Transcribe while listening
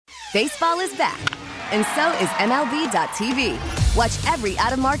Baseball is back, and so is MLB.tv. Watch every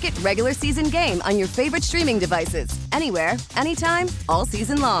out-of-market regular season game on your favorite streaming devices, anywhere, anytime, all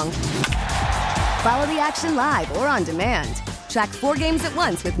season long. Follow the action live or on demand. Track 4 games at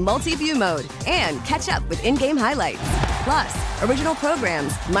once with multi-view mode and catch up with in-game highlights. Plus, original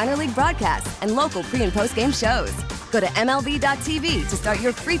programs, minor league broadcasts, and local pre- and post-game shows. Go to MLB.tv to start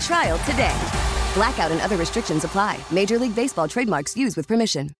your free trial today. Blackout and other restrictions apply. Major League Baseball trademarks used with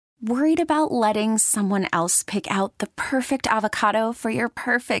permission. Worried about letting someone else pick out the perfect avocado for your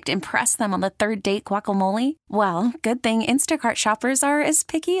perfect impress them on the third date guacamole? Well, good thing Instacart shoppers are as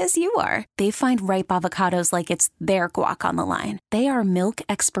picky as you are. They find ripe avocados like it's their guac on the line. They are milk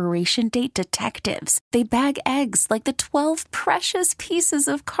expiration date detectives. They bag eggs like the 12 precious pieces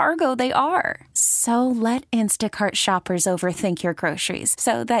of cargo they are. So let Instacart shoppers overthink your groceries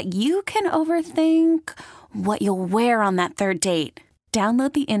so that you can overthink what you'll wear on that third date.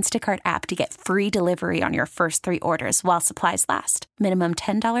 Download the Instacart app to get free delivery on your first 3 orders while supplies last. Minimum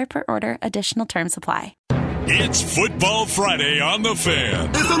 $10 per order. Additional terms apply. It's Football Friday on The Fan.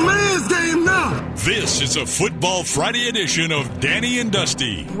 It's a man's game now. This is a Football Friday edition of Danny and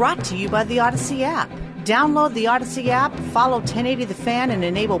Dusty. Brought to you by the Odyssey app. Download the Odyssey app, follow 1080 The Fan, and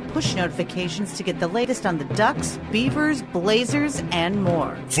enable push notifications to get the latest on the Ducks, Beavers, Blazers, and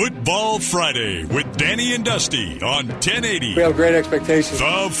more. Football Friday with Danny and Dusty on 1080. We have great expectations.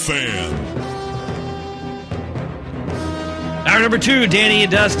 The Fan. Hour number 2, Danny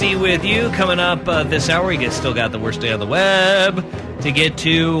and Dusty with you. Coming up this hour, we still got the worst day on the web to get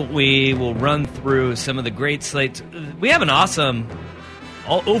to. We will run through some of the great slates. We have an awesome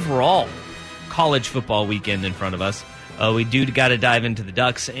overall college football weekend in front of us. We do got to dive into the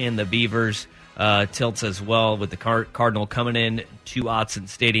Ducks and the Beavers tilts as well, with the Cardinal coming in to Autzen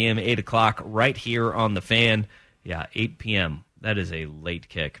Stadium, 8 o'clock right here on The Fan. Yeah, 8 p.m. That is a late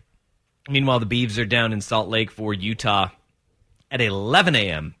kick. Meanwhile, the Beavs are down in Salt Lake for Utah at 11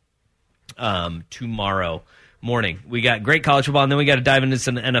 a.m. Tomorrow morning. We got great college football, and then we got to dive into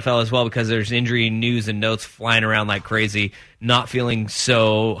some NFL as well, because there's injury news and notes flying around like crazy. Not feeling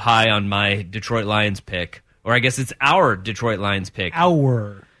so high on my Detroit Lions pick. Or I guess it's our Detroit Lions pick.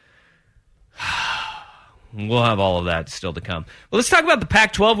 Our. We'll have all of that still to come. Well, let's talk about the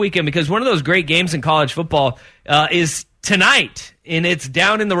Pac-12 weekend, because one of those great games in college football is tonight, and it's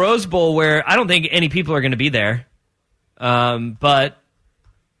down in the Rose Bowl, where I don't think any people are going to be there. But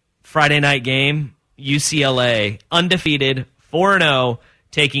Friday night game, UCLA, undefeated, 4-0,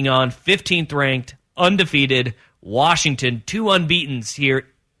 taking on 15th ranked, undefeated Washington, 2 unbeatens here.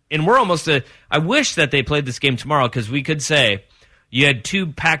 And we're almost I wish that they played this game tomorrow, because we could say you had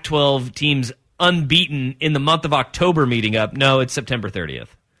 2 Pac-12 teams unbeaten in the month of October meeting up. No, it's September 30th.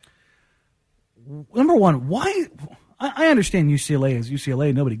 Number one, why? I understand UCLA is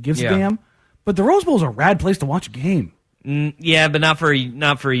UCLA. Nobody gives a damn. But the Rose Bowl is a rad place to watch a game. Yeah, but not for a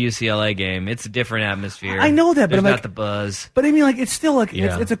UCLA game. It's a different atmosphere. I know that, but there's I'm not the buzz. But I mean, like, it's still like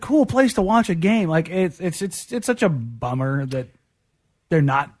it's a cool place to watch a game. Like, it's such a bummer that they're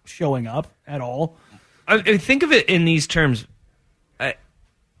not showing up at all. I think of it in these terms.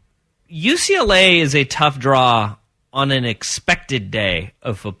 UCLA is a tough draw on an expected day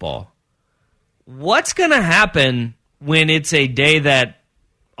of football. What's going to happen when it's a day that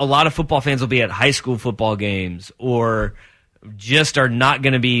a lot of football fans will be at high school football games, or just are not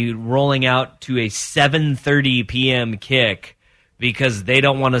going to be rolling out to a 7:30 p.m. kick because they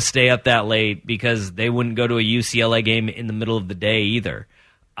don't want to stay up that late, because they wouldn't go to a UCLA game in the middle of the day either?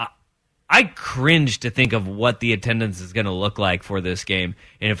 I cringe to think of what the attendance is going to look like for this game.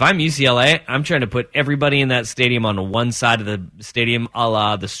 And if I'm UCLA, I'm trying to put everybody in that stadium on one side of the stadium, a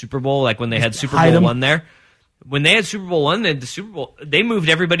la the Super Bowl, like when they had Super Bowl I there. When they had Super Bowl I, they moved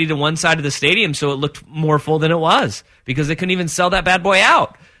everybody to one side of the stadium so it looked more full than it was, because they couldn't even sell that bad boy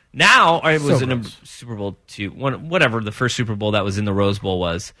out. Now, or it was in a Super Bowl II, whatever the first Super Bowl that was in the Rose Bowl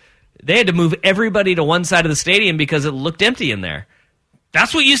was, they had to move everybody to one side of the stadium because it looked empty in there.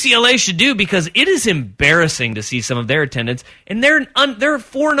 That's what UCLA should do, because it is embarrassing to see some of their attendance, and they're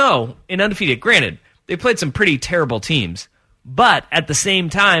 4-0 and undefeated. Granted, they played some pretty terrible teams, but at the same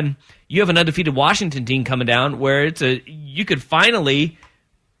time, you have an undefeated Washington team coming down where you could finally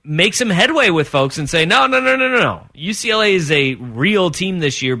make some headway with folks and say, no. UCLA is a real team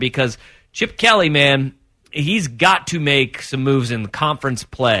this year, because Chip Kelly, man, he's got to make some moves in the conference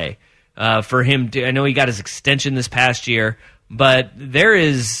play for him to. I know he got his extension this past year, but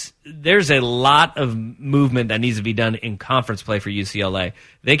there's a lot of movement that needs to be done in conference play for UCLA.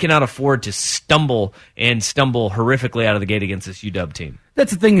 They cannot afford to stumble horrifically out of the gate against this UW team.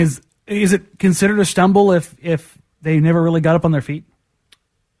 That's the thing is it considered a stumble if they never really got up on their feet?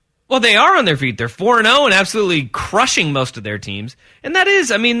 Well, they are on their feet. They're 4-0 and absolutely crushing most of their teams. And that is,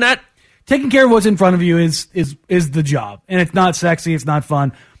 taking care of what's in front of you is the job. And it's not sexy, it's not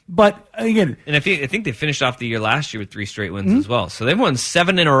fun. But again, and I think they finished off the year last year with 3 straight wins as well. So they've won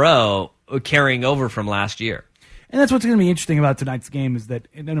 7 in a row, carrying over from last year. And that's what's going to be interesting about tonight's game is that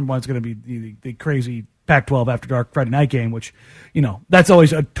number one is going to be the crazy Pac-12 After Dark Friday night game, which, that's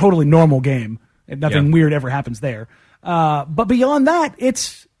always a totally normal game. And nothing weird ever happens there. But beyond that,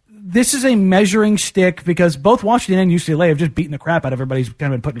 this is a measuring stick because both Washington and UCLA have just beaten the crap out of everybody's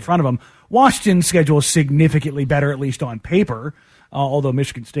kind of been put in front of them. Washington's schedule is significantly better, at least on paper, although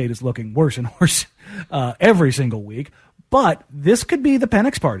Michigan State is looking worse and worse every single week. But this could be the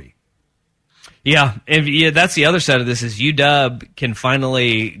Penix party. Yeah, and that's the other side of this is UW can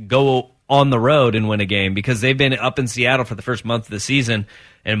finally go on the road and win a game because they've been up in Seattle for the first month of the season,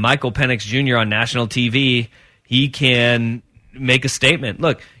 and Michael Penix Jr. on national TV, he can make a statement.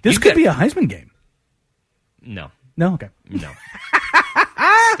 Look, this could be a Heisman game. No. No? Okay. No.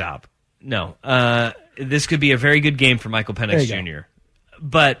 Stop. No. This could be a very good game for Michael Penix Jr.,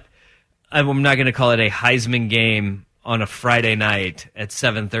 but I'm not going to call it a Heisman game on a Friday night at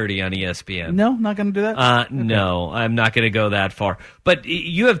 7:30 on ESPN. No, not going to do that? Okay. No, I'm not going to go that far. But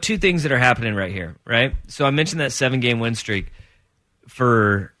you have 2 things that are happening right here, right? So I mentioned that 7-game win streak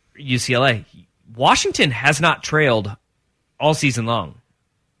for UCLA. Washington has not trailed all season long.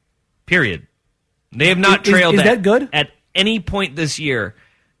 Period. They have not trailed. Is that good? At any point this year,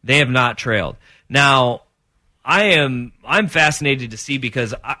 they have not trailed. Now, I'm fascinated to see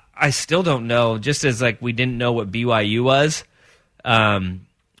because I still don't know, just as like we didn't know what BYU was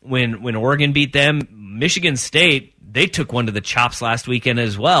when Oregon beat them. Michigan State, they took one to the chops last weekend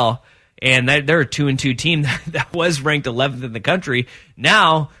as well, and they're a 2-2 team that was ranked 11th in the country.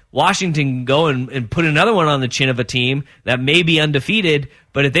 Now Washington can go and put another one on the chin of a team that may be undefeated,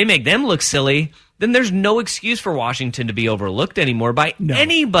 but if they make them look silly, then there's no excuse for Washington to be overlooked anymore by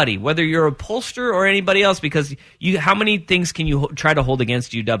anybody, whether you're a pollster or anybody else, because how many things can you try to hold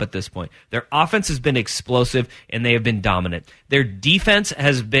against UW at this point? Their offense has been explosive, and they have been dominant. Their defense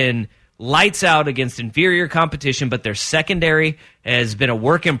has been lights out against inferior competition, but their secondary has been a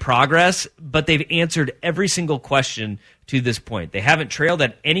work in progress, but they've answered every single question to this point. They haven't trailed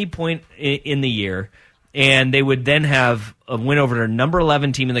at any point in the year, and they would then have a win over their number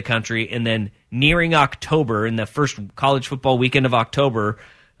 11 team in the country, and then nearing October, in the first college football weekend of October,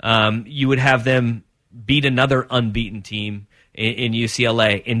 you would have them beat another unbeaten team in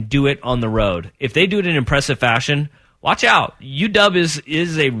UCLA and do it on the road. If they do it in impressive fashion, watch out. UW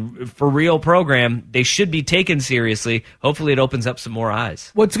is a for real program. They should be taken seriously. Hopefully it opens up some more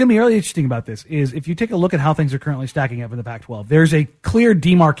eyes. What's going to be really interesting about this is if you take a look at how things are currently stacking up in the Pac-12, there's a clear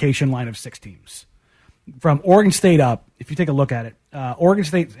demarcation line of 6 teams. From Oregon State up, if you take a look at it, Oregon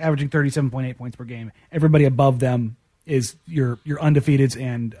State's averaging 37.8 points per game. Everybody above them is your undefeateds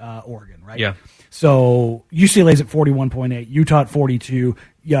and Oregon, right? Yeah. So UCLA's at 41.8, Utah at 42,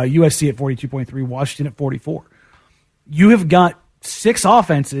 USC at 42.3, Washington at 44. You have got 6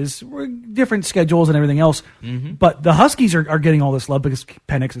 offenses, different schedules and everything else, but the Huskies are getting all this love because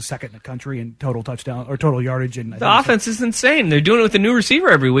Penix is second in the country in total touchdown or total yardage. And the offense is insane. They're doing it with a new receiver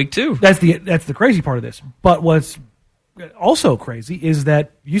every week too. That's the crazy part of this. But what's also crazy is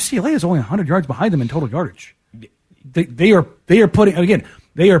that UCLA is only 100 yards behind them in total yardage. They are putting, again,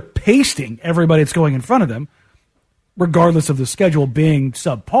 they are pasting everybody that's going in front of them, regardless of the schedule being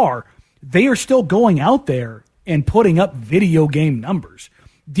subpar. They are still going out there and putting up video game numbers.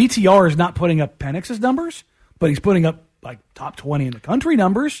 DTR is not putting up Penix's numbers, but he's putting up like top 20 in the country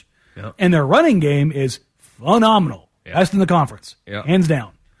numbers. Yep. And their running game is phenomenal. Yep. Best in the conference. Yep. Hands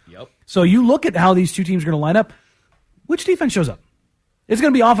down. Yep. So you look at how these two teams are going to line up. Which defense shows up? It's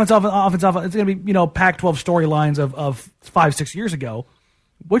going to be offense. It's going to be, Pac-12 storylines of 5-6 years ago.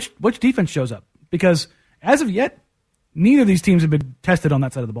 Which defense shows up? Because as of yet, neither of these teams have been tested on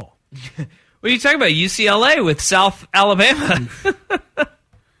that side of the ball. What are you talking about? UCLA with South Alabama.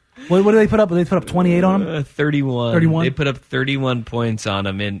 What do they put up? They put up 28 on them? 31. 31? They put up 31 points on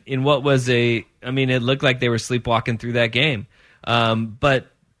them in what was it looked like they were sleepwalking through that game. But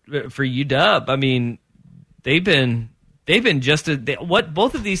for UW, they've been just what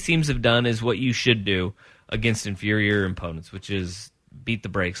both of these teams have done is what you should do against inferior opponents, which is beat the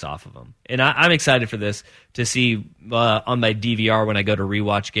brakes off of them. And I'm excited for this to see on my DVR when I go to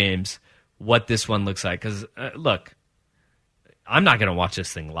rewatch games what this one looks like. Because, look, I'm not going to watch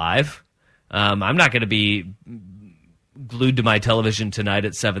this thing live. I'm not going to be glued to my television tonight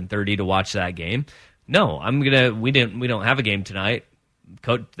at 7:30 to watch that game. No, we don't have a game tonight.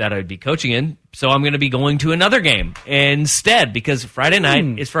 that I'd be coaching in. So I'm going to be going to another game instead because Friday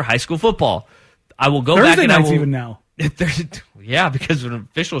night is for high school football. I will go Thursday back and nights even now. Yeah, because of an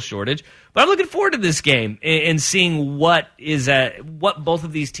official shortage. But I'm looking forward to this game and seeing what both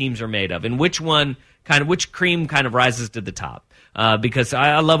of these teams are made of and which cream kind of rises to the top. Because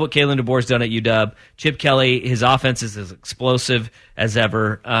I love what Kalen DeBoer's done at UW. Chip Kelly, his offense is as explosive as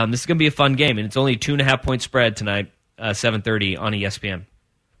ever. This is going to be a fun game, and it's only a 2.5-point spread tonight, 7:30 on ESPN.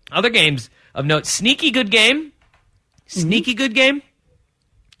 Other games of note: sneaky good game.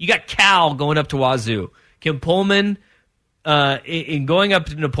 You got Cal going up to Wazoo. Can Pullman, in going up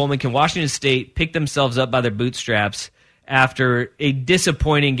to Pullman, can Washington State pick themselves up by their bootstraps after a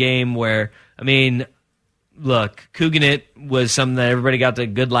disappointing game where, I mean, look, Couganit was something that everybody got a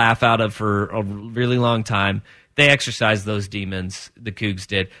good laugh out of for a really long time. They exercised those demons, the Cougs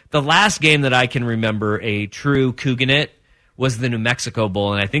did. The last game that I can remember a true Couganit was the New Mexico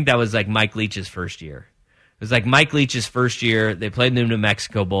Bowl, and I think that was like Mike Leach's first year. It was like Mike Leach's first year. They played in the New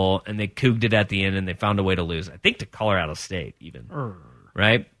Mexico Bowl, and they couged it at the end, and they found a way to lose. I think to Colorado State even,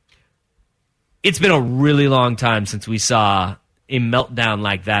 right? It's been a really long time since we saw a meltdown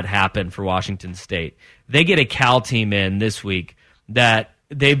like that happen for Washington State. They get a Cal team in this week that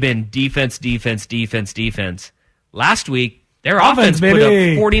they've been defense. Last week, their offense put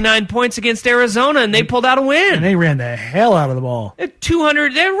up 49 points against Arizona, and they pulled out a win. And they ran the hell out of the ball. At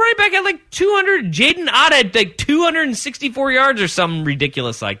 200, they're right back at like 200. Jaden Ott had like 264 yards or something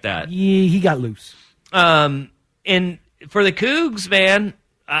ridiculous like that. Yeah, he got loose. And for the Cougs, man,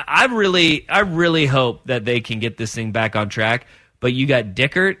 I really hope that they can get this thing back on track. But you got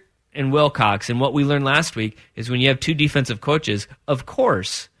Dickert and Wilcox, and what we learned last week is when you have two defensive coaches, of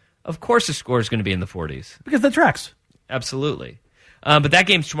course the score is going to be in the 40s. Because that tracks. Absolutely. But that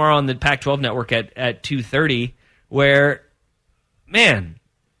game's tomorrow on the Pac-12 network at 2:30, where, man,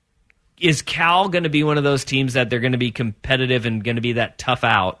 is Cal going to be one of those teams that they're going to be competitive and going to be that tough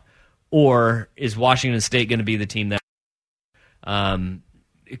out, or is Washington State going to be the team that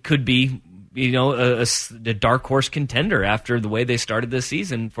it could be, a dark horse contender after the way they started this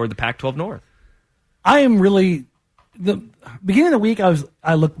season for the Pac-12 North? I am really the beginning of the week.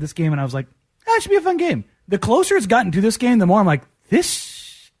 I looked at this game and I was like, that should be a fun game. The closer it's gotten to this game, the more I'm like,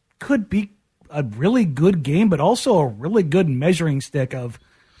 this could be a really good game, but also a really good measuring stick of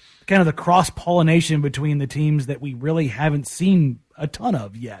kind of the cross-pollination between the teams that we really haven't seen a ton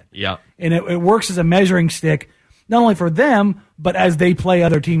of yet. Yeah. And it works as a measuring stick, not only for them, but as they play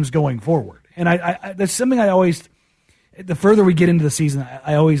other teams going forward. And I that's something I always, the further we get into the season,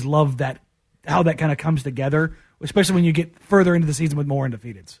 I always love that, how that kind of comes together, especially when you get further into the season with more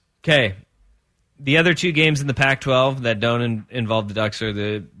undefeateds. Okay. The other two games in the Pac-12 that don't involve the Ducks or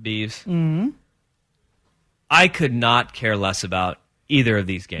the Beavs, I could not care less about either of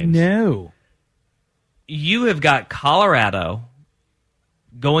these games. No. You have got Colorado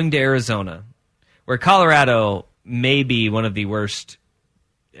going to Arizona, where Colorado may be one of the worst.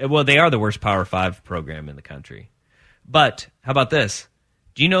 Well, they are the worst Power 5 program in the country. But how about this?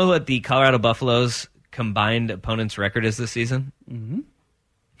 Do you know what the Colorado Buffaloes' combined opponents' record is this season? Mm-hmm.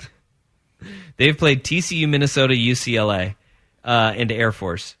 They've played TCU, Minnesota, UCLA, and Air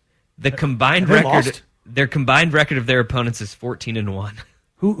Force. The combined record, their combined record of their opponents is 14-1.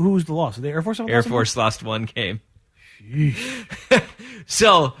 Who's the loss? The Air Force? Air Force lost one game.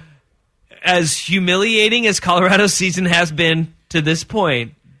 So, as humiliating as Colorado's season has been to this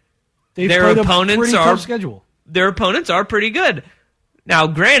point, their opponents are pretty good. Now,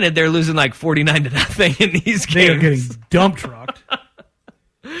 granted, they're losing like 49-0 in these games. They are getting dump trucked.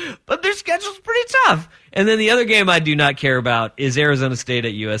 But their schedule's pretty tough. And then the other game I do not care about is Arizona State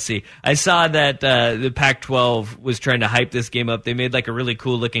at USC. I saw that the Pac-12 was trying to hype this game up. They made like a really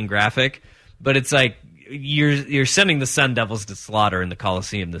cool-looking graphic, but it's like you're sending the Sun Devils to slaughter in the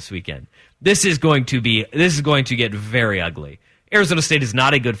Coliseum this weekend. This is going to get very ugly. Arizona State is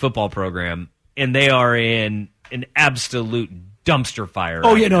not a good football program, and they are in an absolute dumpster fire.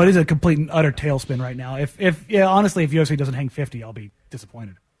 Oh, yeah, no, it is a complete and utter tailspin right now. Honestly, if USC doesn't hang 50, I'll be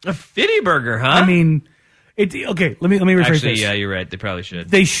disappointed. A 50 burger, huh? I mean, okay, let me rephrase Actually, this. yeah, you're right. They probably should.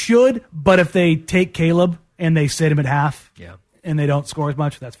 They should, but if they take Caleb and they sit him at half and they don't score as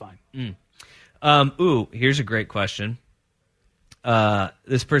much, that's fine. Here's a great question.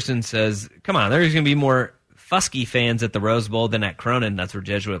 This person says, come on, there's going to be more Husky fans at the Rose Bowl than at Cronin. That's where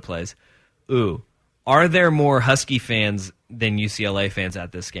Jesuit plays. Are there more Husky fans than UCLA fans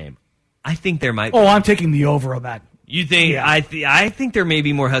at this game? I think there might be. Oh, I'm taking the over on that. You think? Yeah. I think there may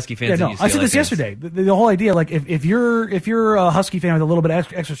be more Husky fans. Yeah, than UCLA I said this fans. yesterday. The whole idea, like if you're a Husky fan with a little bit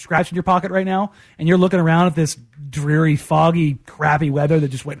of extra scratch in your pocket right now, and you're looking around at this dreary, foggy, crappy weather that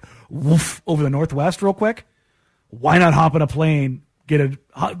just went woof over the Northwest real quick, why not hop on a plane,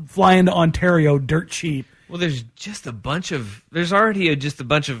 fly into Ontario dirt cheap? Well, there's already just a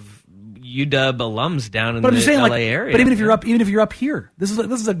bunch of UW alums down in But I'm the just saying, LA like, area. but even if you're up here, this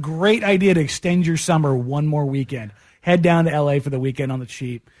is a great idea to extend your summer one more weekend. Head down to LA for the weekend on the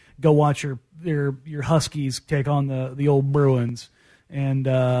cheap. Go watch your Huskies take on the old Bruins, and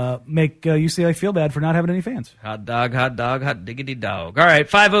make UCLA feel bad for not having any fans. Hot dog, hot diggity dog. All right,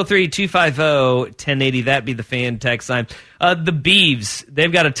 503-250-1080. That'd be the fan text line. The Beavs,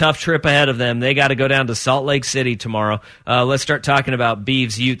 they've got a tough trip ahead of them. They got to go down to Salt Lake City tomorrow. Let's start talking about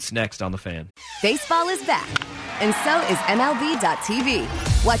Beavs Utes next on the Fan. Baseball is back, and so is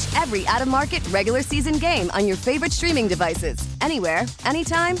MLB.tv. Watch every out-of-market regular season game on your favorite streaming devices, anywhere,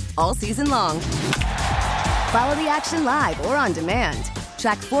 anytime, all season long. Follow the action live or on demand.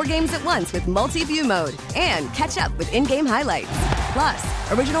 Track 4 games at once with multi-view mode and catch up with in-game highlights. Plus,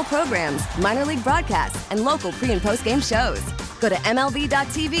 original programs, minor league broadcasts, and local pre- and post-game shows. Go to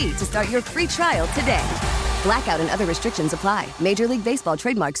MLB.tv to start your free trial today. Blackout and other restrictions apply. Major League Baseball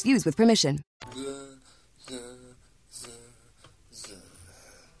trademarks used with permission.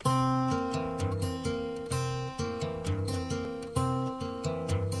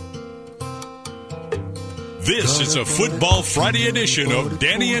 This is a Football Friday edition of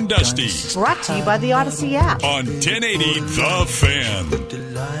Danny and Dusty Brought to you by the Odyssey app. on 1080 The Fan. Put the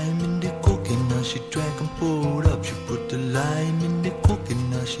lime in the cooking, now she drank and pulled up. She put the lime in the cooking,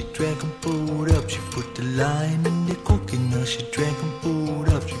 now she drank and pulled up. She put the lime in the cooking, now she drank and pulled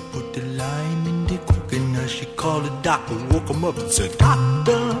up. She put the lime in the cooking, now she called the doctor, woke him up and said,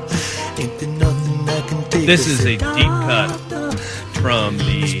 "Doctor, ain't there nothing I can take?" This is a deep cut from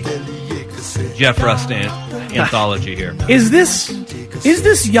the Jeff Rust anthology here. Is this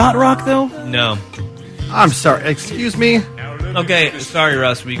yacht rock though? No. I'm sorry. Excuse me? Okay, sorry,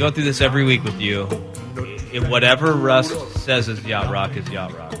 Russ. We go through this every week with you. If whatever Russ says is yacht rock is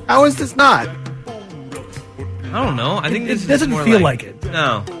yacht rock. How is this not? I don't know. I think this doesn't is more feel like it.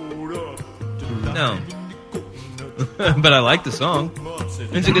 No. But I like the song.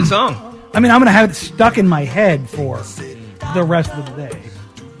 It's a good song. I mean, I'm going to have it stuck in my head for the rest of the day.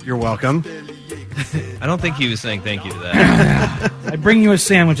 You're welcome. I don't think he was saying thank you to that. I bring you a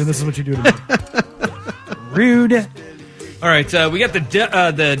sandwich, and this is what you do to me. Rude. All right, we got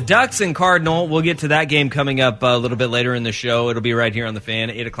the Ducks and Cardinal. We'll get to that game coming up a little bit later in the show. It'll be right here on the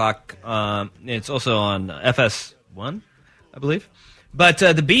Fan, 8 o'clock. It's also on FS1, I believe. But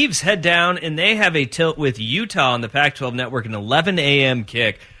the Beavs head down, and they have a tilt with Utah on the Pac-12 Network, an 11 a.m.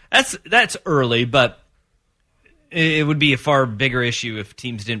 kick. That's early, but it would be a far bigger issue if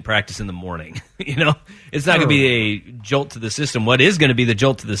teams didn't practice in the morning. It's not going to be a jolt to the system. What is going to be the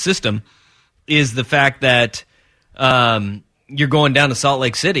jolt to the system is the fact that you're going down to Salt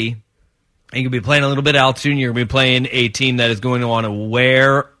Lake City, and you'll be playing a little bit of altitude, and you're going to be playing a team that is going to want to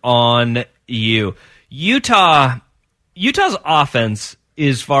wear on you. Utah's offense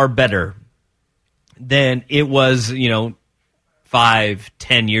is far better than it was, 5-10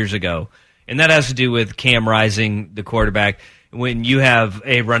 years ago. And that has to do with Cam Rising, the quarterback. When you have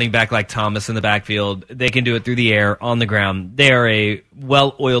a running back like Thomas in the backfield, they can do it through the air, on the ground. They are a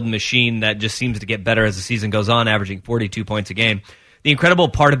well-oiled machine that just seems to get better as the season goes on, averaging 42 points a game. The incredible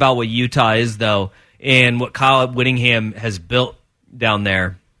part about what Utah is, though, and what Kyle Whittingham has built down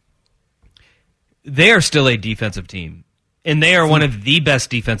there, they are still a defensive team. And they are one of the best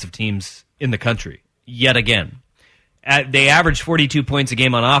defensive teams in the country, yet again. They average 42 points a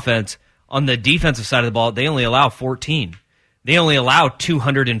game on offense. On the defensive side of the ball, they only allow 14. They only allow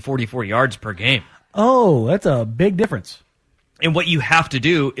 244 yards per game. Oh, that's a big difference. And what you have to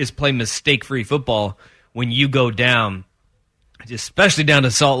do is play mistake-free football when you go down, especially down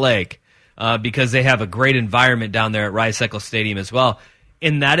to Salt Lake, because they have a great environment down there at Rice-Eccles Stadium as well.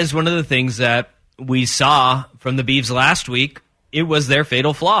 And that is one of the things that we saw from the Beavs last week. It was their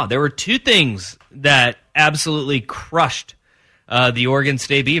fatal flaw. There were two things that absolutely crushed the Oregon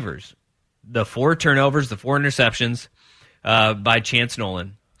State Beavers. The 4 turnovers, the 4 interceptions by Chance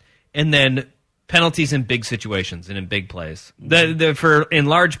Nolan, and then penalties in big situations and in big plays. In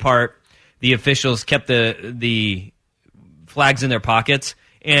large part, the officials kept the flags in their pockets,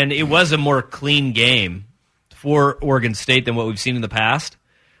 and it was a more clean game for Oregon State than what we've seen in the past.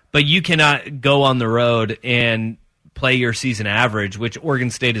 But you cannot go on the road and play your season average, which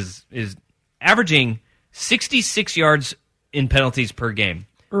Oregon State is averaging 66 yards in penalties per game.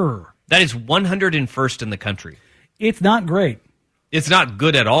 That is 101st in the country. It's not great. It's not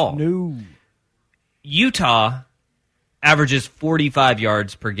good at all. No. Utah averages 45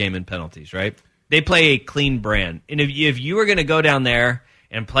 yards per game in penalties, right? They play a clean brand. And if you were going to go down there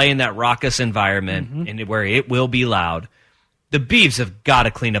and play in that raucous environment and where it will be loud, the Beavs have got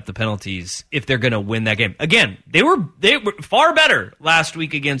to clean up the penalties if they're going to win that game. Again, they were far better last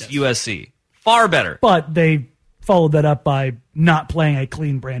week against USC. Far better. But they followed that up by not playing a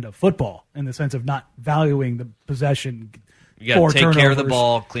clean brand of football in the sense of not valuing the possession. You got to take care of the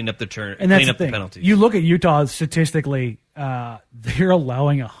ball, clean up the clean up the penalties. You look at Utah statistically, they're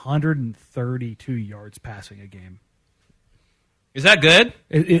allowing 132 yards passing a game. Is that good?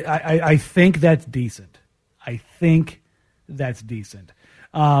 I think that's decent.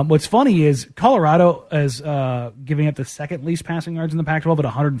 What's funny is Colorado is giving up the second least passing yards in the Pac-12 at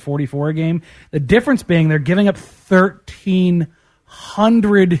 144 a game. The difference being they're giving up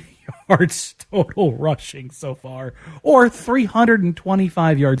 1,300 yards total rushing so far, or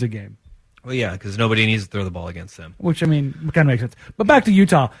 325 yards a game. Well, yeah, because nobody needs to throw the ball against them. Which, I mean, kind of makes sense. But back to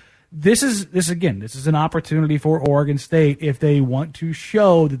Utah. This is an opportunity for Oregon State if they want to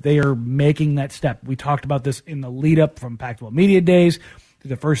show that they are making that step. We talked about this in the lead up from Pac-12 Media Days to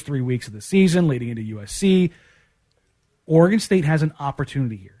the first 3 weeks of the season leading into USC. Oregon State has an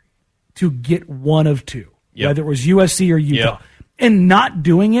opportunity here to get one of two, whether it was USC or Utah. Yep. And not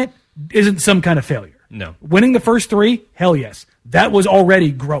doing it isn't some kind of failure. No. Winning the first three, hell yes. That was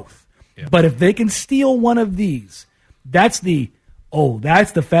already growth. Yep. But if they can steal one of these, that's the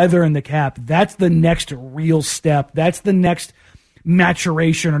feather in the cap. That's the next real step. That's the next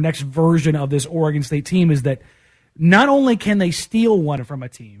maturation or next version of this Oregon State team, is that not only can they steal one from a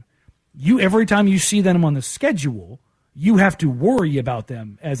team, every time you see them on the schedule, you have to worry about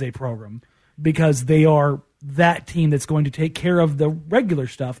them as a program because they are that team that's going to take care of the regular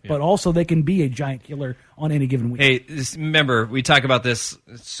stuff, but also they can be a giant killer on any given week. Hey, remember, we talk about this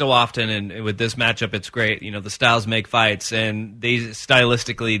so often, and with this matchup, it's great. The styles make fights, and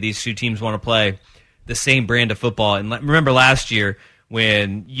stylistically, these two teams want to play the same brand of football. And remember last year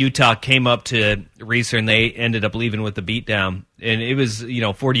when Utah came up to Reeser and they ended up leaving with the beatdown, and it was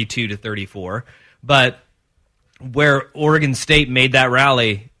 42-34. But where Oregon State made that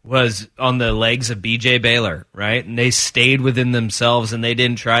rally was on the legs of B.J. Baylor, right? And they stayed within themselves, and they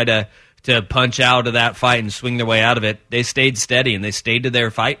didn't try to punch out of that fight and swing their way out of it. They stayed steady, and they stayed to their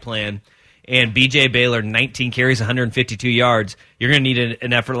fight plan. And B.J. Baylor, 19 carries, 152 yards. You're going to need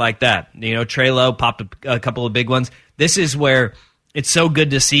an effort like that. Trey Lowe popped a couple of big ones. This is where it's so good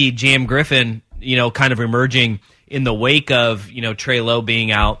to see Jam Griffin, kind of emerging in the wake of, Trey Lowe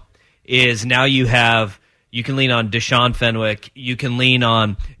being out, is now you can lean on Deshaun Fenwick, you can lean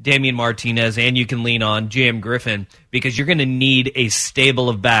on Damian Martinez, and you can lean on Jam Griffin, because you're going to need a stable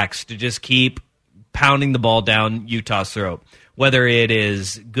of backs to just keep pounding the ball down Utah's throat, whether it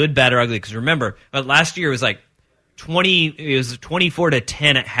is good, bad, or ugly. Because remember, last year it was like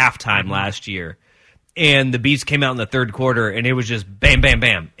 24-10 at halftime last year, and the Beavs came out in the third quarter, and it was just bam, bam,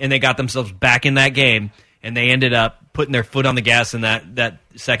 bam, and they got themselves back in that game, and they ended up putting their foot on the gas in that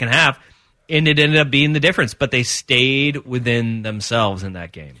second half. And it ended up being the difference, but they stayed within themselves in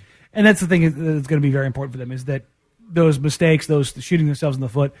that game. And that's the thing that's going to be very important for them, is that those mistakes, those shooting themselves in the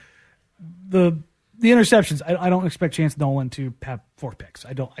foot, the interceptions. I don't expect Chance Nolan to have 4 picks.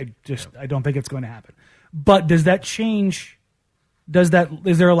 I don't think it's going to happen. But does that change? Is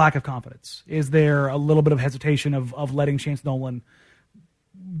there a lack of confidence? Is there a little bit of hesitation of letting Chance Nolan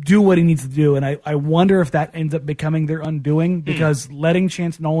do what he needs to do? And I wonder if that ends up becoming their undoing, because letting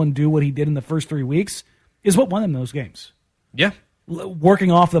Chance Nolan do what he did in the first 3 weeks is what won them those games. Yeah.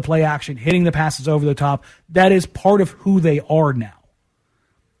 Working off the play action, hitting the passes over the top, that is part of who they are now.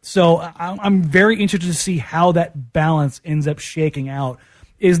 So I'm very interested to see how that balance ends up shaking out.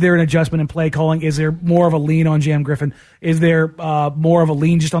 Is there an adjustment in play calling? Is there more of a lean on Jam Griffin? Is there more of a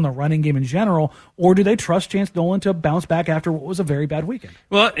lean just on the running game in general? Or do they trust Chance Nolan to bounce back after what was a very bad weekend?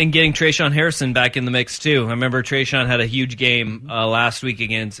 Well, and getting Trayshawn Harrison back in the mix, too. I remember Trayshawn had a huge game last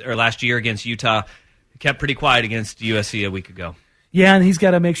year against Utah. Kept pretty quiet against USC a week ago. Yeah, and he's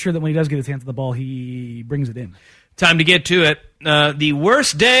got to make sure that when he does get his hands on the ball, he brings it in. Time to get to it. The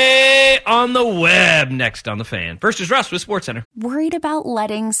worst day on the web, next on The Fan. First is Russ with SportsCenter. Worried about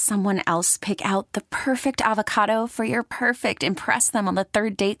letting someone else pick out the perfect avocado for your perfect impress them on the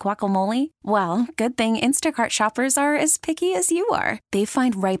third date guacamole? Well, good thing Instacart shoppers are as picky as you are. They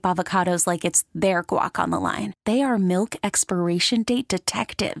find ripe avocados like it's their guac on the line. They are milk expiration date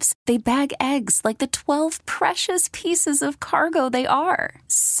detectives. They bag eggs like the 12 precious pieces of cargo they are.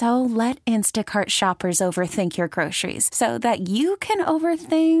 So let Instacart shoppers overthink your groceries so that you can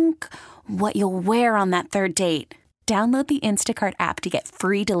overthink what you'll wear on that third date. Download the Instacart app to get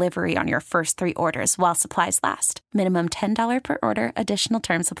free delivery on your first 3 orders while supplies last. Minimum $10 per order. Additional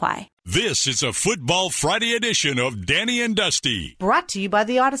terms apply. This is a Football Friday edition of Danny and Dusty Brought to you by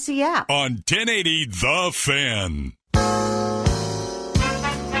the Odyssey app. on 1080 The Fan.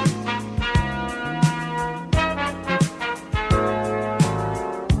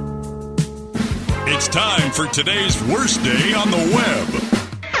 It's time for today's worst day on the web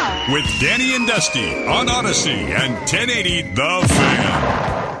with Danny and Dusty on Odyssey and 1080 The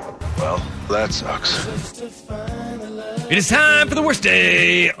Fan. Well, that sucks. It is time for the worst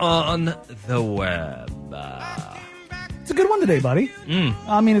day on the web. It's a good one today, buddy.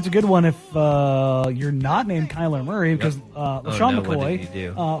 I mean, it's a good one if you're not named Kyler Murray, because LaShawn no, what did he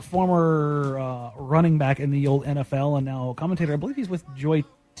McCoy, do? former running back in the old NFL and now commentator, I believe he's with Joy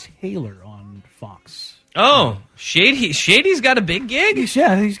Taylor on Fox. Oh, Shady's got a big gig? He's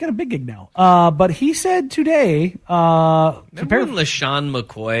got a big gig now. But he said today, Remember when LaShawn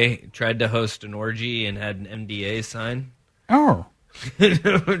McCoy tried to host an orgy and had an NDA sign? Oh.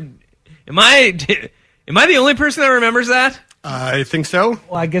 Am I the only person that remembers that? I think so.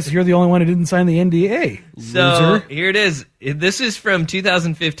 Well, I guess you're the only one who didn't sign the NDA. So loser. here it is. This is from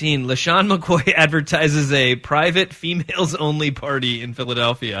 2015. LaShawn McCoy advertises a private females-only party in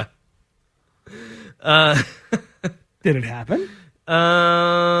Philadelphia. Did it happen?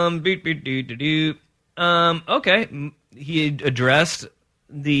 Okay. He addressed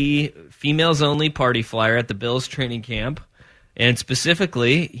the females-only party flyer at the Bills training camp, and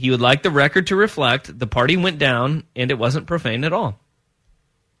specifically, he would like the record to reflect the party went down and it wasn't profane at all.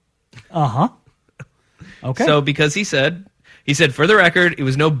 Uh-huh. Okay. So because he said, for the record, it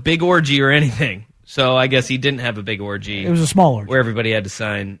was no big orgy or anything. So I guess he didn't have a big orgy. It was a small orgy. Where everybody had to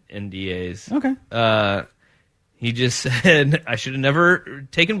sign NDAs. Okay. He just said, I should have never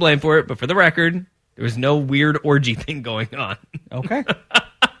taken blame for it, but for the record, there was no weird orgy thing going on. Okay.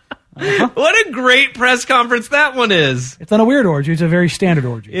 What a great press conference that one is. It's not a weird orgy. It's a very standard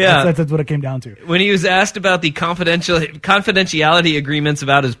orgy. Yeah. That's what it came down to. When he was asked about the confidentiality agreements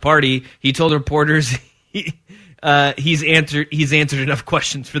about his party, he told reporters he's answered enough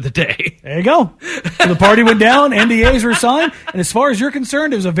questions for the day. There you go. So the party went down, NDAs were signed, and as far as you're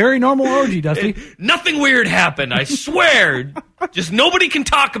concerned, it was a very normal orgy, Dusty. Nothing weird happened, I swear. Just nobody can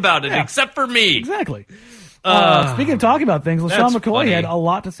talk about it except for me. Exactly. Speaking of talking about things, LaShawn McCoy funny. had a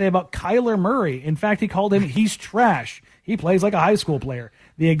lot to say about Kyler Murray. In fact, he called him, he's trash. He plays like a high school player.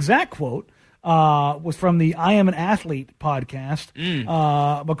 The exact quote was from the I Am an Athlete podcast.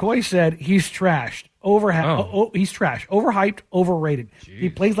 McCoy said, he's trashed. He's trash. Overhyped, overrated. Jeez. He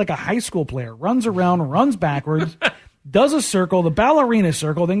plays like a high school player. Runs around, runs backwards, does a circle, the ballerina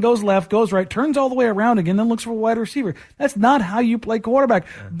circle, then goes left, goes right, turns all the way around again, then looks for a wide receiver. That's not how you play quarterback.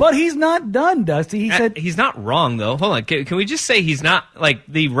 But he's not done, Dusty. He said he's not wrong, though. Hold on. Can we just say he's not, like,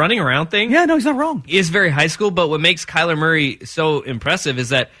 the running around thing? Yeah, no, he's not wrong. He is very high school, but what makes Kyler Murray so impressive is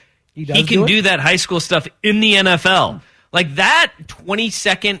that he can do that high school stuff in the NFL. Like that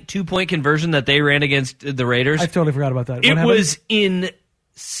 20-second 2-point conversion that they ran against the Raiders. I totally forgot about that. It was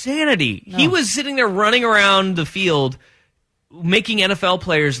insanity. No. He was sitting there running around the field, making NFL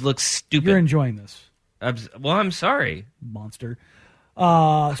players look stupid. You're enjoying this. I'm sorry. Monster.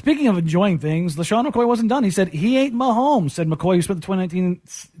 Speaking of enjoying things, LaShawn McCoy wasn't done. He said he ain't Mahomes, said McCoy, who spent the 2019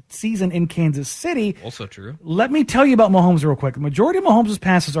 season in Kansas City. Also true. Let me tell you about Mahomes real quick. The majority of Mahomes'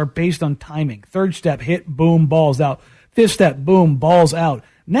 passes are based on timing. Third step, hit, boom, balls out. Fifth step, boom, balls out.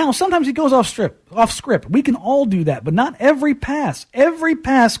 Now, sometimes he goes off script. We can all do that, but not every pass. Every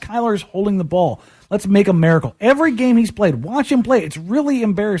pass, Kyler's holding the ball. Let's make a miracle. Every game he's played, watch him play. It's really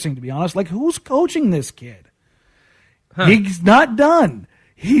embarrassing, to be honest. Like, who's coaching this kid? Huh. He's not done.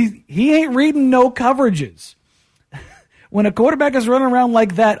 He ain't reading no coverages. When a quarterback is running around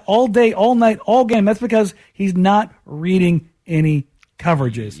like that all day, all night, all game, that's because he's not reading any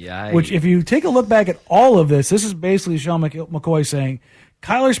coverages. Yikes. Which, if you take a look back at all of this is basically Sean McCoy saying,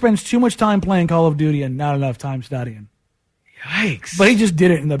 Kyler spends too much time playing Call of Duty and not enough time studying. Yikes. But he just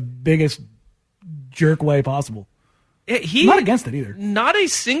did it in the biggest jerk way possible. He's not against it either. Not a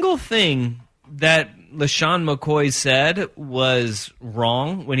single thing that LaShawn McCoy said was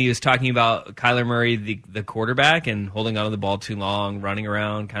wrong when he was talking about Kyler Murray, the quarterback, and holding onto the ball too long, running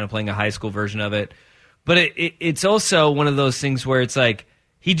around, kind of playing a high school version of it. But it's also one of those things where it's like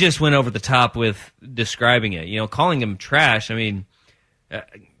he just went over the top with describing it. You know, calling him trash. I mean,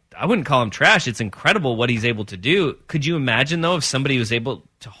 I wouldn't call him trash. It's incredible what he's able to do. Could you imagine, though, if somebody was able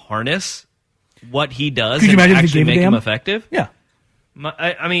to harness what he does and actually make him effective? Yeah.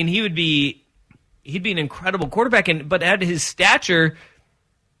 I mean, he'd be an incredible quarterback, but at his stature,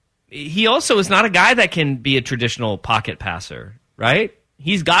 he also is not a guy that can be a traditional pocket passer, right?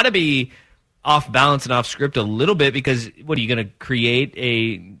 He's got to be off balance and off script a little bit because what are you going to create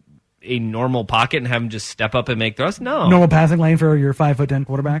a normal pocket and have him just step up and make throws? No. Normal passing lane for your 5'10"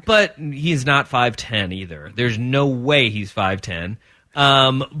 quarterback? But he's not 5'10" either. There's no way he's 5'10".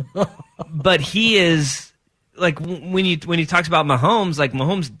 But he is, like, when he talks about Mahomes, like,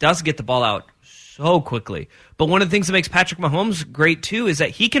 Mahomes does get the ball out so quickly. But one of the things that makes Patrick Mahomes great, too, is that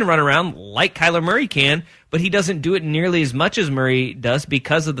he can run around like Kyler Murray can, but he doesn't do it nearly as much as Murray does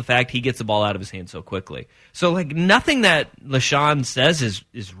because of the fact he gets the ball out of his hand so quickly. So, like, nothing that LaShawn says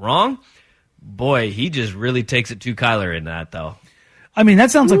is wrong. Boy, he just really takes it to Kyler in that, though. I mean,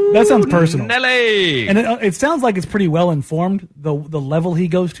 that sounds personal. Nelly! And it sounds like it's pretty well informed, the level he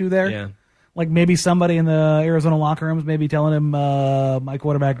goes to there. Yeah. Like maybe somebody in the Arizona locker rooms maybe telling him my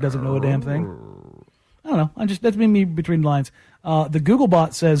quarterback doesn't know a damn thing. I don't know. That's me between the lines. The Google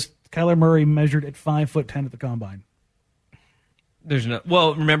bot says Kyler Murray measured at 5'10" at the combine.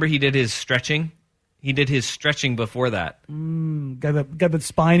 Remember he did his stretching? He did his stretching before that. Got that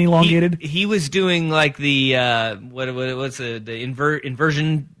spine elongated. He was doing like the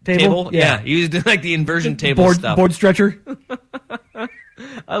inversion table? Yeah, he was doing like the inversion table stuff. Board stretcher.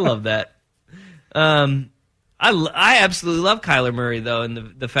 I love that. I absolutely love Kyler Murray though,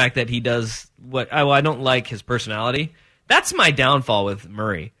 and the fact that he does I don't like his personality. That's my downfall with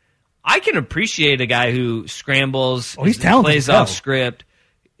Murray. I can appreciate a guy who scrambles, he's talented, plays off script,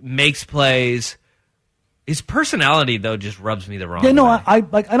 makes plays. His personality though just rubs me the wrong way. I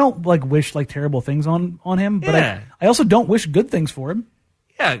don't wish terrible things on him, but I also don't wish good things for him.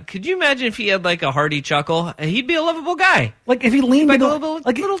 Yeah, could you imagine if he had like a hearty chuckle? He'd be a lovable guy. Like if he leaned like into a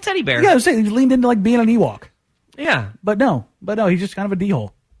little teddy bear. Yeah, I was saying he leaned into like being an Ewok. Yeah, but no, he's just kind of a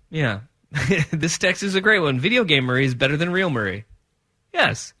d-hole. Yeah, this text is a great one. Video game Murray is better than real Murray.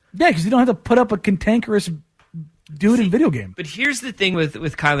 Yes. Yeah, because you don't have to put up a cantankerous dude in video game. But here's the thing with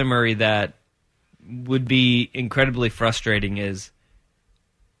Kyler Murray that would be incredibly frustrating is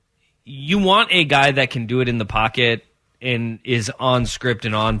you want a guy that can do it in the pocket and is on script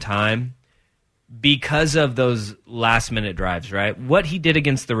and on time because of those last-minute drives, right? What he did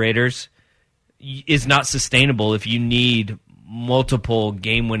against the Raiders is not sustainable if you need multiple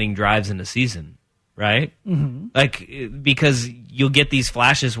game-winning drives in a season, right? Mm-hmm. Because you'll get these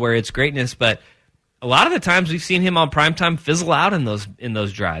flashes where it's greatness, but a lot of the times we've seen him on primetime fizzle out in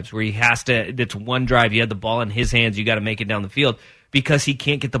those drives where he has to. It's one drive, you had the ball in his hands, you got to make it down the field because he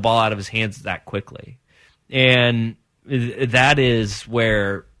can't get the ball out of his hands that quickly. And that is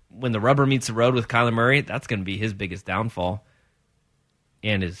where, when the rubber meets the road with Kyler Murray, that's going to be his biggest downfall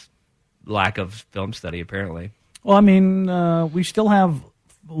and his lack of film study, apparently. Well, I mean, we still have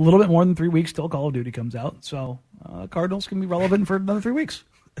a little bit more than 3 weeks till Call of Duty comes out, so Cardinals can be relevant for another 3 weeks.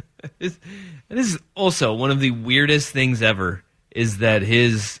 It is also one of the weirdest things ever is that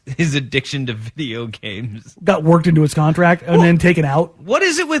his addiction to video games got worked into his contract and then taken out. What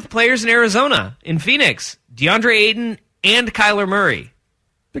is it with players in Arizona, in Phoenix, DeAndre Ayton and Kyler Murray?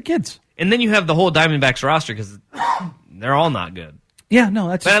 They're kids. And then you have the whole Diamondbacks roster because they're all not good. Yeah, no,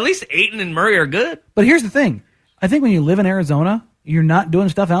 that's. But at least Ayton and Murray are good. But here's the thing: I think when you live in Arizona, you're not doing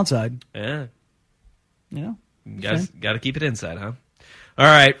stuff outside. Yeah, you know, got to keep it inside, huh? All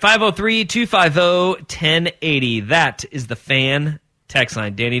right, 503-250-1080. That is the Fan text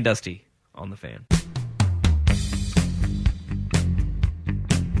line. Danny and Dusty on the Fan.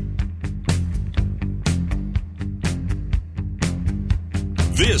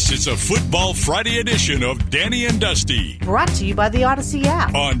 This is a Football Friday edition of Danny and Dusty. Brought to you by the Odyssey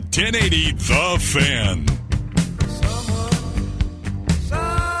app. On 1080 The Fan.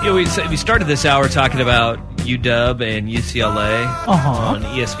 We started this hour talking about UW and UCLA on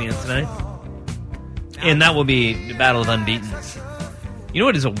ESPN tonight. And that will be the Battle of Unbeatens. You know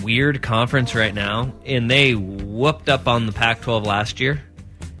what is a weird conference right now? And they whooped up on the Pac-12 last year?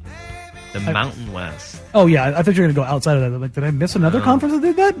 The Mountain West. Oh, yeah. I thought you were going to go outside of that. Like, did I miss another conference that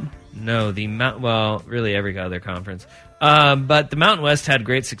did that? No, really every other conference. But the Mountain West had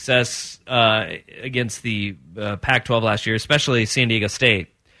great success against the Pac-12 last year, especially San Diego State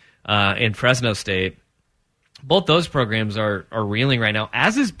and Fresno State. Both those programs are reeling right now,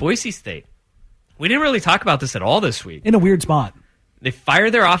 as is Boise State. We didn't really talk about this at all this week. In a weird spot. They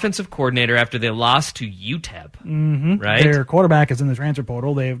fired their offensive coordinator after they lost to UTEP. Mm-hmm. Right? Their quarterback is in the transfer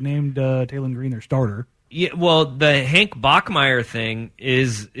portal. They have named Taylon Green their starter. Yeah, well, the Hank Bachmeier thing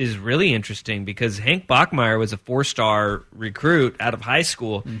is really interesting because Hank Bachmeier was a 4-star recruit out of high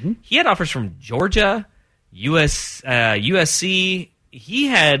school. Mm-hmm. He had offers from Georgia, USC. He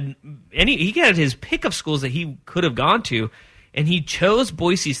had his pick of schools that he could have gone to, And he chose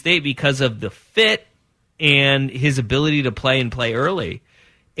Boise State because of the fit and his ability to play and play early.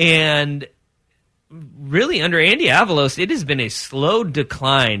 And really, under Andy Avalos, it has been a slow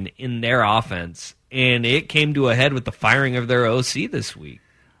decline in their offense. And it came to a head with the firing of their OC this week.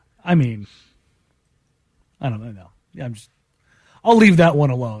 I mean, I don't know. Yeah, I'll leave that one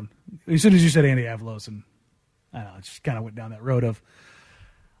alone. As soon as you said Andy Avalos, and I don't know, it just kind of went down that road of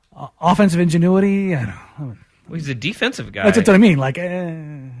offensive ingenuity. I don't know. Well, he's a defensive guy. That's what I mean. Like,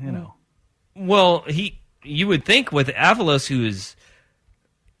 Well, you would think with Avalos, who is,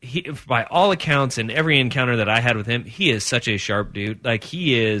 by all accounts and every encounter that I had with him, he is such a sharp dude. Like,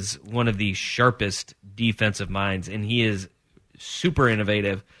 he is one of the sharpest defensive minds, and he is super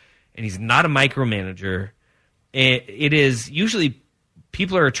innovative, and he's not a micromanager. It is usually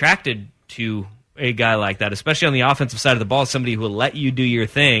people are attracted to a guy like that, especially on the offensive side of the ball, somebody who will let you do your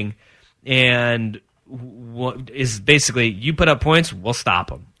thing and is basically, you put up points, we'll stop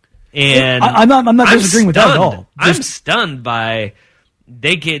them. And I'm not disagreeing with that at all. I'm stunned by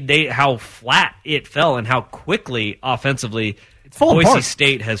how flat it fell and how quickly offensively Boise apart.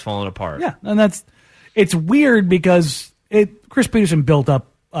 State has fallen apart. Yeah, and it's weird because Chris Peterson built up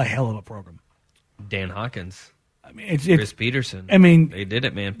a hell of a program. Dan Hawkins. I mean, Chris Peterson. I mean, they did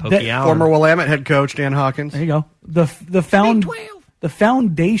it, man. Pokey Allen. Former Willamette head coach Dan Hawkins. There you go. The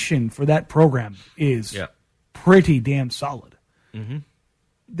foundation for that program is pretty damn solid. Mm-hmm.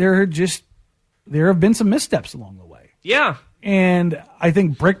 There have been some missteps along the way. Yeah. And I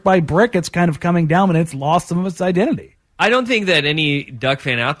think brick by brick, it's kind of coming down and it's lost some of its identity. I don't think that any Duck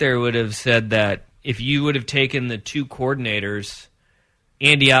fan out there would have said that if you would have taken the two coordinators,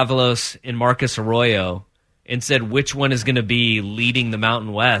 Andy Avalos and Marcus Arroyo, and said which one is going to be leading the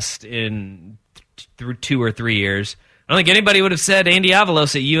Mountain West in through 2 or 3 years, I don't think anybody would have said Andy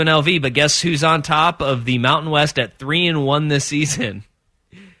Avalos at UNLV, but guess who's on top of the Mountain West at 3-1 this season?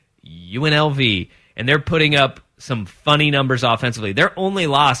 UNLV. And they're putting up some funny numbers offensively. Their only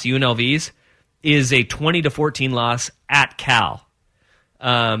loss, UNLV's, is a 20-14 loss at Cal.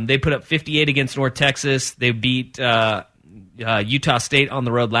 They put up 58 against North Texas. They beat Utah State on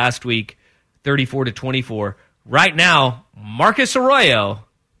the road last week, 34-24. Right now, Marcus Arroyo,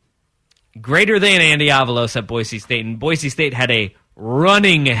 greater than Andy Avalos at Boise State, and Boise State had a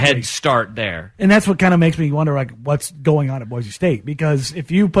running head start there. And that's what kind of makes me wonder, like, what's going on at Boise State. Because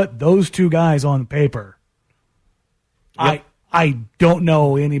if you put those two guys on paper, I don't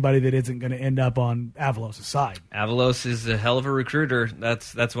know anybody that isn't going to end up on Avalos' side. Avalos is a hell of a recruiter.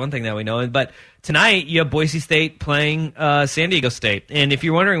 That's one thing that we know. But tonight, you have Boise State playing San Diego State. And if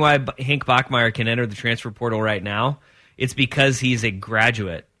you're wondering why Hank Bachmeier can enter the transfer portal right now, it's because he's a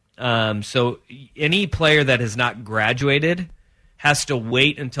graduate. So any player that has not graduated has to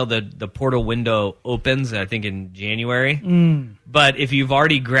wait until the portal window opens, I think in January. But if you've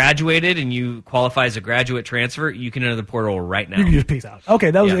already graduated and you qualify as a graduate transfer, you can enter the portal right now. You can just peace out.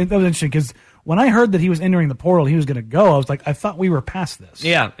 Okay, that was interesting because when I heard that he was entering the portal, he was going to go, I was like, I thought we were past this.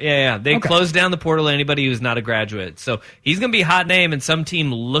 Yeah. They closed down the portal to anybody who's not a graduate. So he's going to be a hot name, and some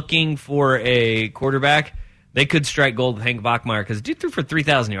team looking for a quarterback, they could strike gold with Hank Bachmeier because dude threw for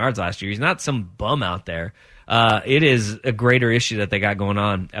 3,000 yards last year. He's not some bum out there. It is a greater issue that they got going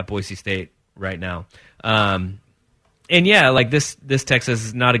on at Boise State right now. And yeah, like this Texas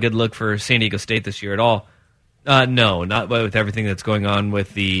is not a good look for San Diego State this year at all. No, not with everything that's going on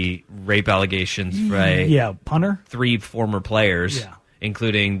with the rape allegations, right? Yeah, punter. 3 former players,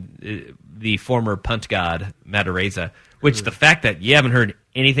 including the former punt god, Matt Araiza, which the fact that you haven't heard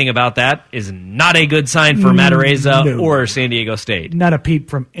anything about that is not a good sign for Matt Araiza or San Diego State. Not a peep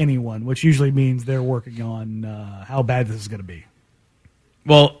from anyone, which usually means they're working on how bad this is going to be.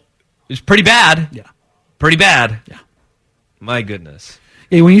 Well, it's pretty bad. Yeah. Pretty bad. Yeah. My goodness.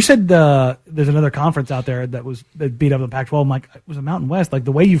 Yeah, when you said there's another conference out there that beat up the Pac-12, I'm like, it was a Mountain West. Like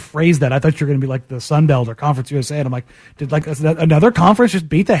the way you phrased that, I thought you were going to be like the Sun Belt or Conference USA. And I'm like, did like another conference just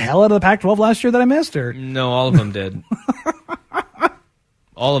beat the hell out of the Pac-12 last year that I missed? Or no, all of them did.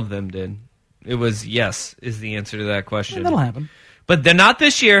 All of them did. It was yes is the answer to that question. Yeah, that'll happen. But they're not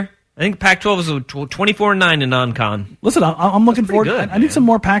this year. I think Pac-12 is 24-9 in non-con. Listen, I'm looking forward. Good, I need some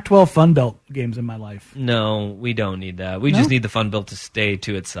more Pac-12 Fun Belt games in my life. No, we don't need that. We just need the Fun Belt to stay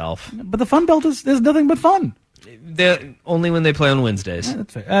to itself. But the Fun Belt is nothing but fun. Only when they play on Wednesdays. Yeah,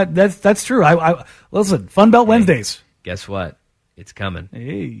 that's fair. That's true. I listen. Fun Belt Wednesdays. Guess what? It's coming.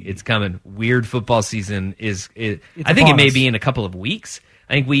 Hey. It's coming. Weird football season is. I think it may be in a couple of weeks.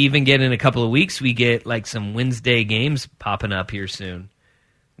 I think we even get in a couple of weeks. We get like some Wednesday games popping up here soon,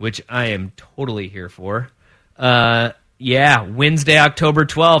 which I am totally here for. Yeah, Wednesday, October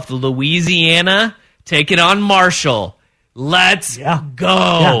 12th, Louisiana taking on Marshall. Let's go.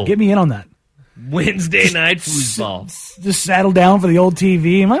 Yeah, get me in on that. Wednesday night foosball. Just saddle down for the old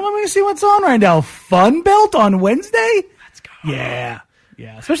TV. Let me see what's on right now. Fun Belt on Wednesday? Let's go. Yeah.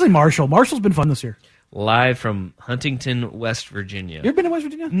 Especially Marshall. Marshall's been fun this year. Live from Huntington, West Virginia. You ever been to West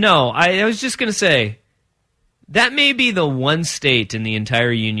Virginia? No, I was just going to say, that may be the one state in the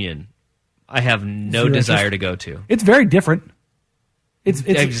entire union I have no desire to go to. It's very different. I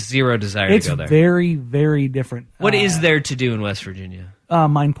have zero desire to go there. It's very, very different. What is there to do in West Virginia?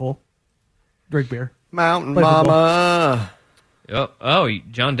 Mine pole. Drink beer. Mountain Play football. Mama. Oh,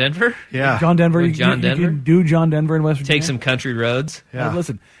 John Denver? Yeah. John Denver. With John Denver? You can do John Denver in West Virginia. Take some country roads. Yeah.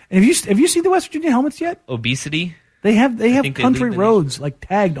 Listen, and have you seen the West Virginia helmets yet? Obesity. They have think they country lead the roads like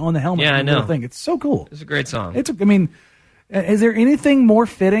tagged on the helmet. Yeah, I know. Thing. It's so cool. It's a great song. Is there anything more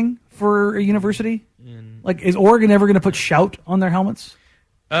fitting for a university? Like, is Oregon ever going to put shout on their helmets?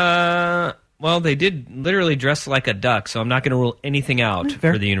 Well, they did literally dress like a duck, so I'm not going to rule anything out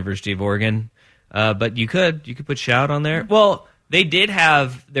Fair. for the University of Oregon. But you could put shout on there. Well, they did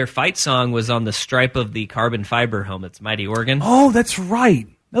have their fight song was on the stripe of the carbon fiber helmets, Mighty Oregon. Oh, that's right.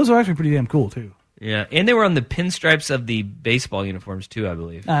 Those are actually pretty damn cool too. Yeah, and they were on the pinstripes of the baseball uniforms too, I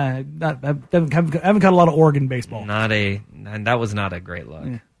believe. I haven't caught a lot of Oregon baseball. That was not a great look.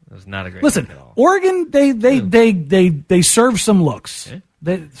 Yeah. That was not a great Listen, look at all. Oregon, they serve some looks.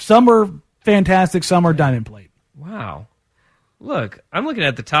 Okay. Some are fantastic, some are diamond plate. Wow. Look, I'm looking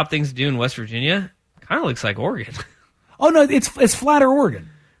at the top things to do in West Virginia. Kind of looks like Oregon. Oh no, it's flatter Oregon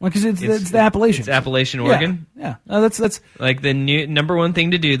because it's the Appalachian. It's Appalachian Oregon. Yeah. That's like the new number one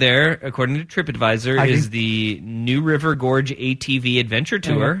thing to do there, according to TripAdvisor, hiking. is the New River Gorge ATV Adventure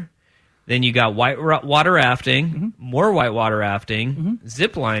Tour. Then you got whitewater rafting, more whitewater rafting,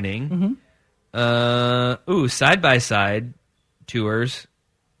 zip lining, side by side tours.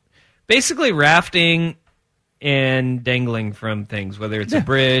 Basically, rafting and dangling from things, whether it's a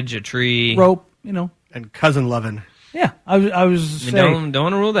bridge, a tree, rope, And cousin loving. Yeah, I was saying, don't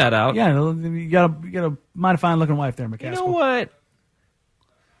want to rule that out. Yeah, you got a mighty fine looking wife there, McCaskill. You know what?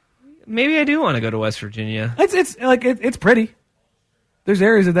 Maybe I do want to go to West Virginia. It's pretty. There's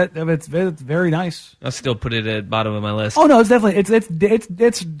areas of it's very nice. I'll still put it at the bottom of my list. Oh no, it's definitely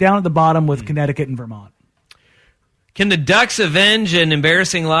it's down at the bottom with Connecticut and Vermont. Can the Ducks avenge an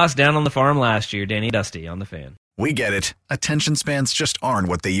embarrassing loss down on the farm last year? Danny Dusty on the Fan. We get it. Attention spans just aren't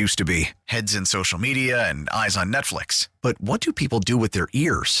what they used to be. Heads in social media and eyes on Netflix. But what do people do with their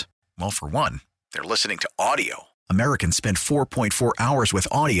ears? Well, for one, they're listening to audio. Americans spend 4.4 hours with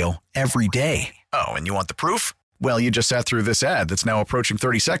audio every day. Oh, and you want the proof? Well, you just sat through this ad that's now approaching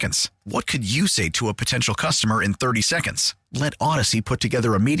 30 seconds. What could you say to a potential customer in 30 seconds? Let Odyssey put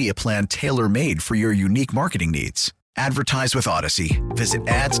together a media plan tailor-made for your unique marketing needs. Advertise with Odyssey. Visit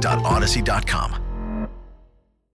ads.odyssey.com.